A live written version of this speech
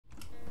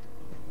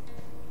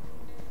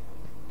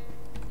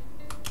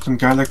Some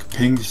guy like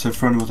pinged his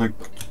friend was like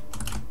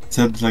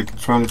said like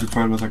trial to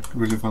trial was like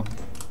really fun.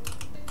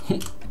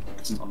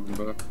 It's not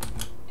better.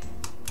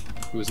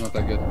 It was not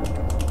that good.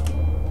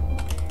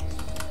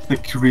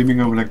 Like screaming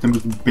over like the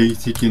most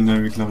basic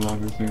generic level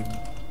everything.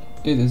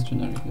 It is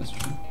generic, that's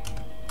true.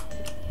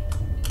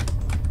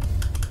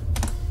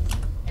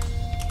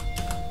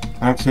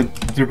 I have said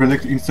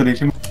Derelict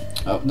installation.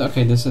 Oh,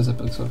 okay, this is a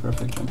pixel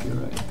perfect jump, you're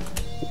right.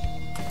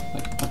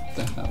 Like, what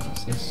the hell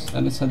is this?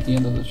 And it's at the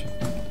end of the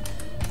checkpoint.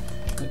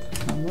 Like,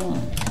 come on.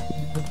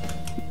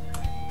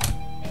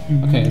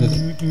 Okay, I did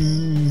it.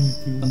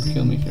 Don't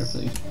kill me here,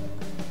 please.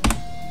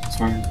 It's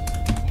fine.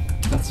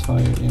 That's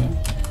fire, yeah.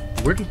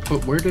 Where did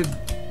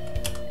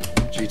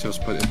Gitos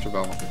put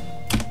interval?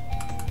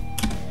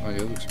 Oh yeah,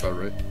 that looks about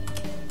right.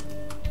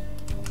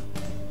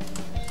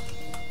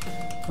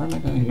 Where am I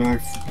going?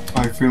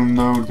 I feel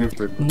no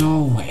different.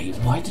 No way,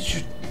 why did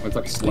you It's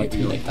like wait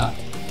slightly like that?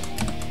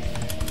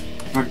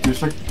 Like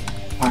there's like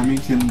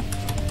timings in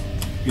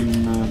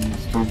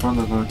Stormfront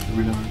that are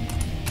really hard.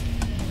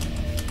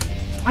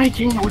 I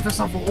can't with this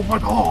stuff. Oh my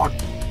god!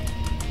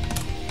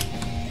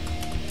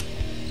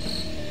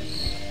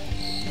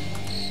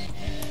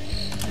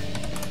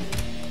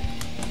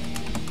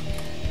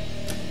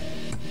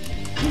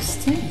 What's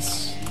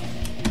this?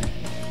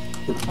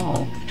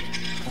 Oh.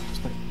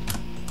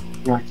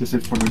 Practice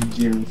it for like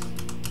years.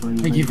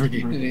 Thank you for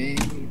getting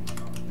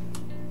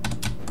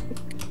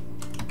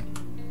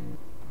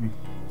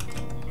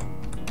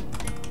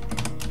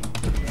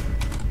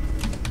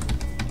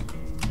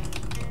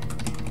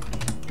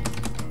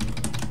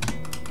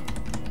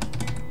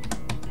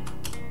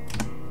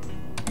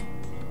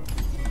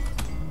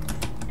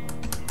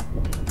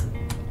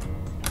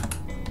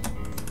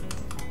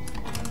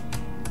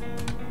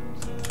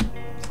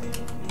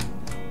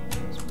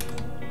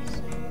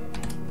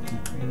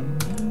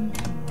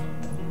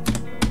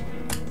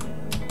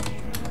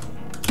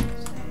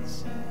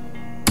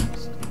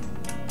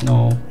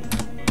No.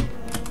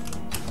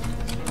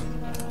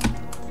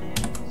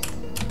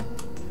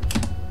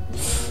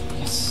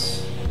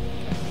 Yes.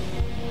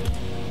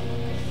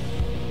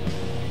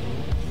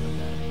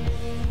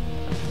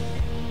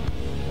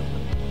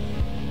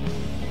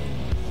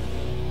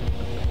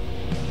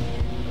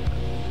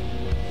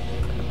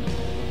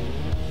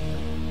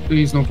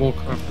 Please, no bull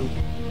crap.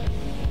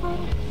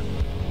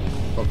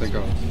 Oh, thank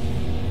god.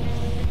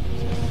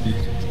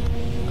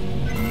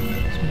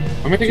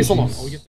 I'm gonna take it so long.